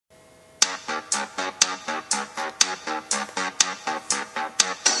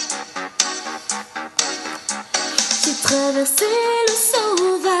traversé le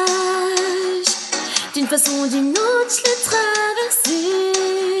sauvage. D'une façon ou d'une autre, je l'ai traversé.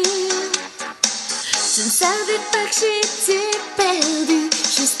 Je ne savais pas que j'étais perdue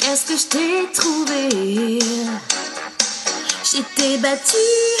jusqu'à ce que je t'ai trouvé. J'étais battue,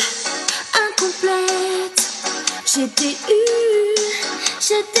 incomplète. J'étais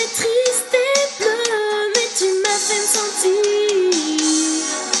j'étais triste et bleue, mais tu m'as fait me sentir.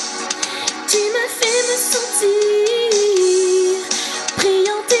 Tu m'as fait me sentir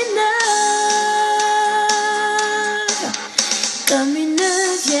brillante et neuve, comme une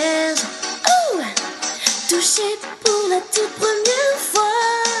vierge. Oh, touchée pour la toute première fois,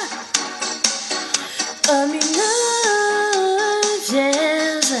 comme une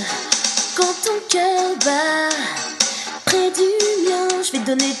vierge. Quand ton cœur bat près du mien, je vais te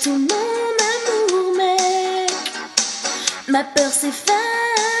donner tout mon amour, mec. Ma peur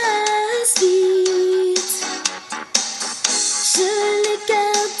s'efface vite. Je l'ai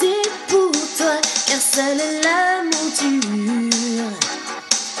gardé pour toi, car seul l'amour dure.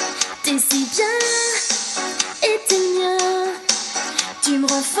 T'es si bien et t'es mien. Tu me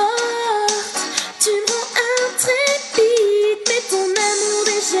rends forte, tu me rends intrépide, mais ton amour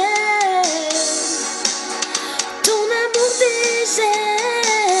dégèle. Ton amour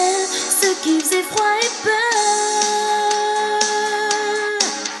dégèle ce qui faisait froid et peur.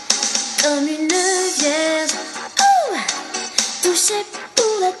 Comme une vierge, oh, touchée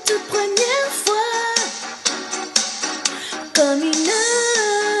pour la toute première fois. Comme une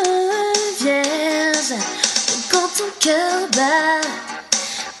vierge, quand ton cœur bat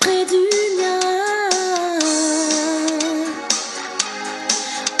près du mien.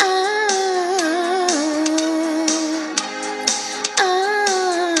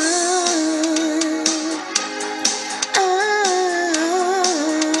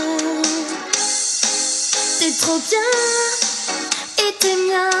 T'es trop bien et t'es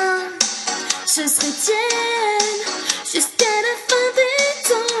mien. Je serai tienne jusqu'à la fin des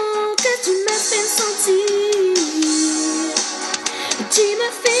temps, car tu m'as fait me sentir. Tu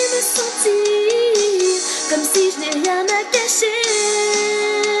m'as fait me sentir comme si je n'ai rien à cacher.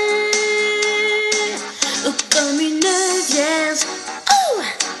 Oh, comme une vierge, oh,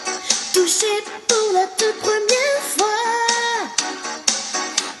 touchée pour la toute première fois.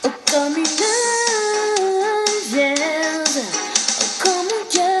 Oh, comme une vierge, oh, quand mon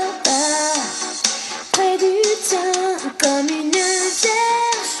cœur bat près du tien. Comme une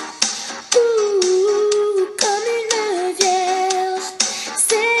vierge, comme une vierge.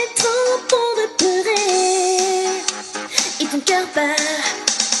 C'est trop bon de pleurer. Et ton cœur bat,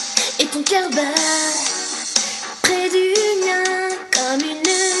 et ton cœur bat.